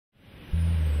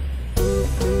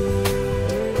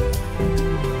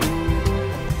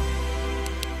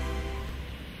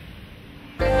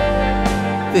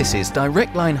This is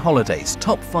Directline Holidays'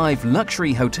 top 5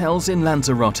 luxury hotels in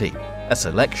Lanzarote, a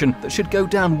selection that should go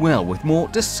down well with more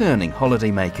discerning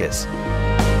holidaymakers.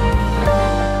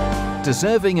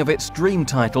 Deserving of its dream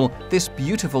title, this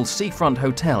beautiful seafront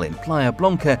hotel in Playa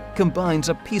Blanca combines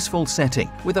a peaceful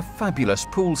setting with a fabulous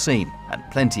pool scene and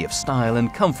plenty of style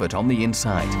and comfort on the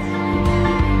inside.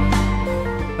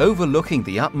 Overlooking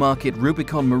the upmarket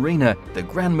Rubicon Marina, the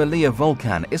Gran Malia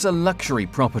Volcan is a luxury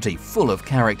property full of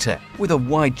character, with a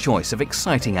wide choice of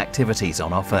exciting activities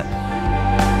on offer.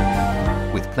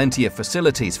 With plenty of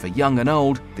facilities for young and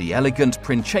old, the elegant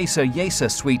Princesa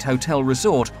Yesa Suite Hotel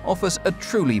Resort offers a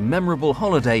truly memorable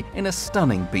holiday in a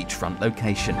stunning beachfront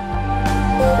location.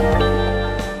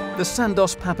 The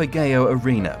Sandos Papagayo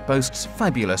Arena boasts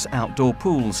fabulous outdoor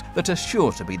pools that are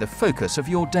sure to be the focus of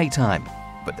your daytime,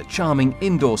 but the charming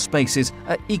indoor spaces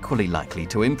are equally likely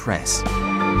to impress.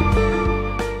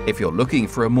 If you're looking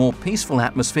for a more peaceful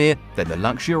atmosphere, then the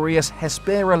luxurious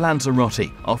Hespera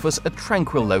Lanzarote offers a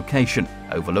tranquil location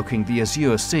overlooking the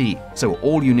Azure Sea, so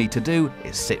all you need to do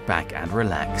is sit back and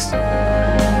relax.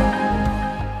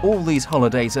 All these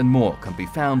holidays and more can be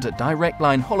found at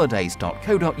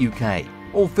directlineholidays.co.uk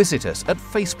or visit us at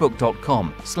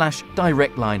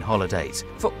facebook.com/directlineholidays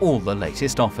for all the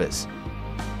latest offers.